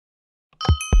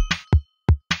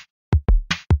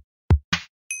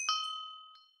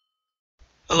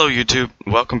Hello YouTube,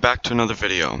 welcome back to another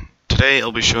video. Today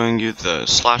I'll be showing you the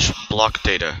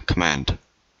 /blockdata command.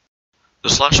 The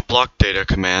 /blockdata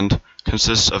command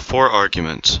consists of 4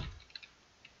 arguments: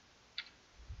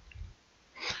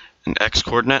 an x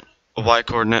coordinate, a y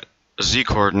coordinate, a z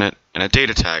coordinate, and a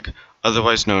data tag,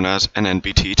 otherwise known as an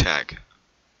NBT tag.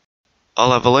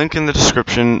 I'll have a link in the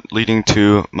description leading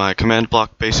to my command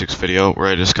block basics video where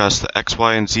I discuss the x,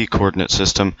 y, and z coordinate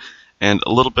system and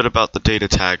a little bit about the data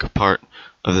tag part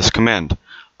of this command.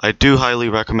 I do highly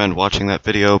recommend watching that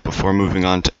video before moving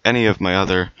on to any of my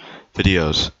other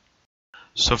videos.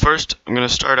 So first, I'm going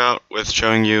to start out with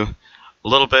showing you a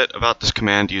little bit about this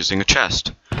command using a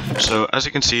chest. So as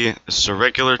you can see, this is a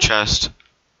regular chest,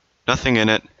 nothing in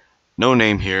it, no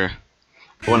name here.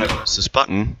 But when I press this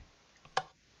button,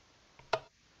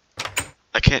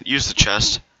 I can't use the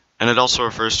chest, and it also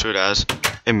refers to it as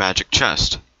a magic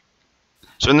chest.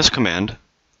 So in this command,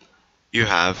 you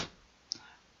have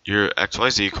your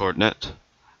XYZ coordinate,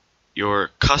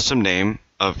 your custom name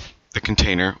of the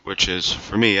container, which is,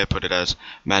 for me, I put it as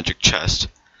magic chest,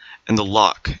 and the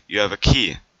lock. You have a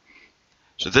key.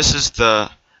 So this is the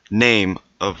name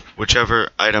of whichever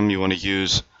item you want to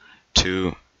use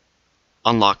to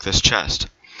unlock this chest.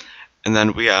 And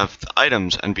then we have the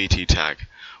items NBT tag,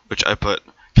 which I put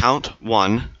count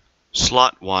 1,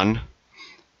 slot 1,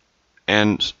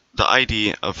 and the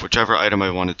ID of whichever item I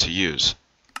wanted to use.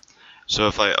 So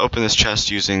if I open this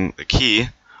chest using the key,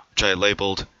 which I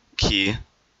labeled key,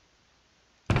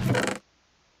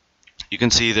 you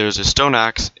can see there's a stone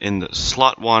axe in the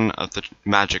slot 1 of the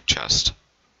magic chest.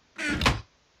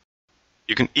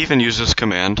 You can even use this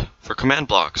command for command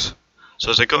blocks. So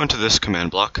as I go into this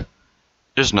command block,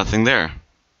 there's nothing there.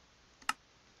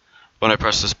 When I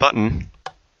press this button,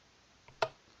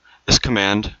 this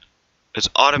command is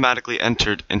automatically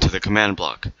entered into the command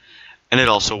block, and it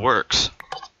also works.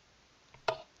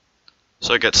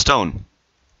 So I get stone.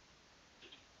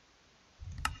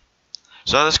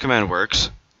 So how this command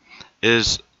works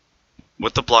is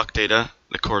with the block data,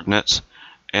 the coordinates,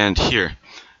 and here.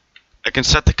 I can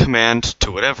set the command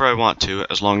to whatever I want to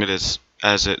as long as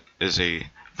it is a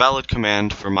valid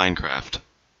command for Minecraft.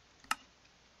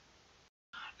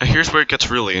 Now here's where it gets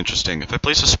really interesting. If I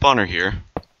place a spawner here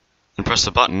and press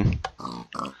the button,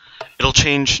 it'll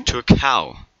change to a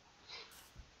cow.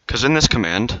 Because in this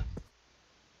command,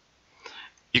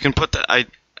 you can put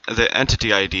the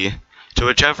entity ID to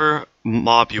whichever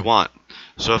mob you want.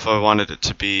 So if I wanted it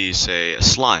to be, say, a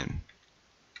slime,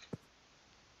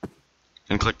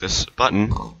 and click this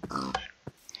button,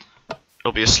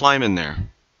 it'll be a slime in there.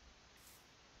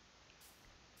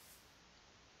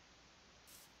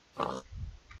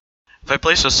 If I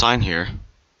place a sign here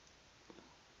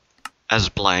as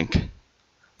blank,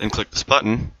 then click this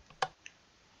button,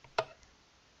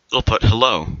 it'll put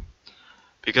hello.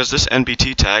 Because this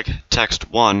NBT tag,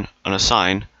 text 1 on a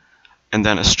sign, and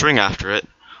then a string after it,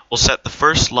 will set the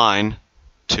first line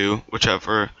to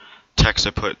whichever text I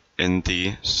put in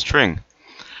the string.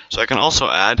 So I can also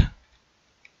add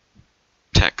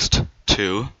text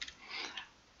 2,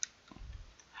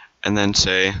 and then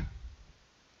say,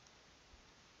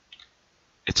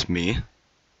 it's me.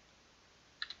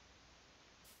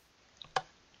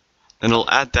 Then it'll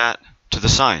add that to the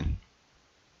sign.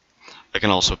 I can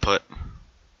also put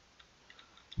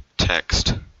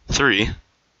text 3,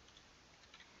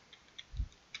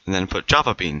 and then put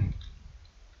Java Bean.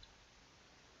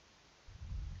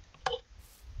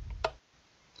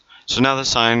 So now the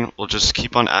sign will just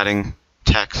keep on adding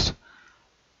text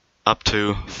up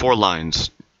to 4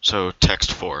 lines, so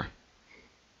text 4.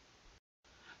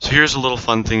 So here's a little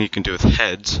fun thing you can do with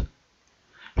heads.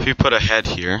 If you put a head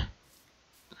here, and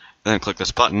then click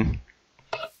this button,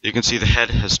 you can see the head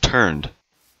has turned.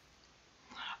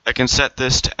 I can set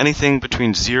this to anything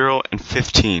between 0 and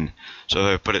 15. So if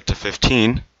I put it to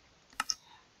 15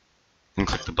 and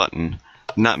click the button,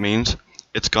 then that means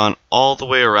it's gone all the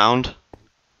way around,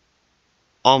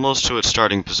 almost to its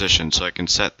starting position. So I can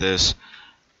set this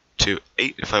to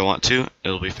 8 if I want to.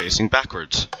 It'll be facing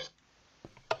backwards.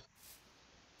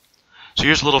 So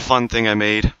here's a little fun thing I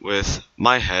made with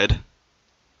my head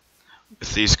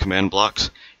with these command blocks,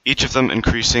 each of them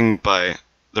increasing by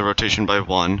the rotation by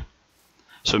 1.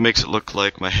 So it makes it look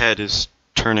like my head is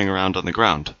turning around on the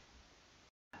ground.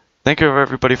 Thank you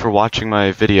everybody for watching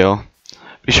my video.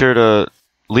 Be sure to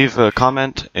leave a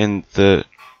comment in the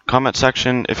comment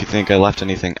section if you think I left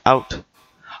anything out.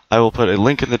 I will put a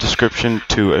link in the description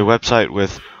to a website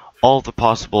with all the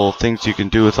possible things you can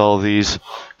do with all of these,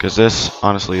 because this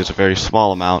honestly is a very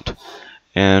small amount.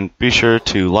 And be sure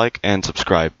to like and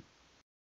subscribe.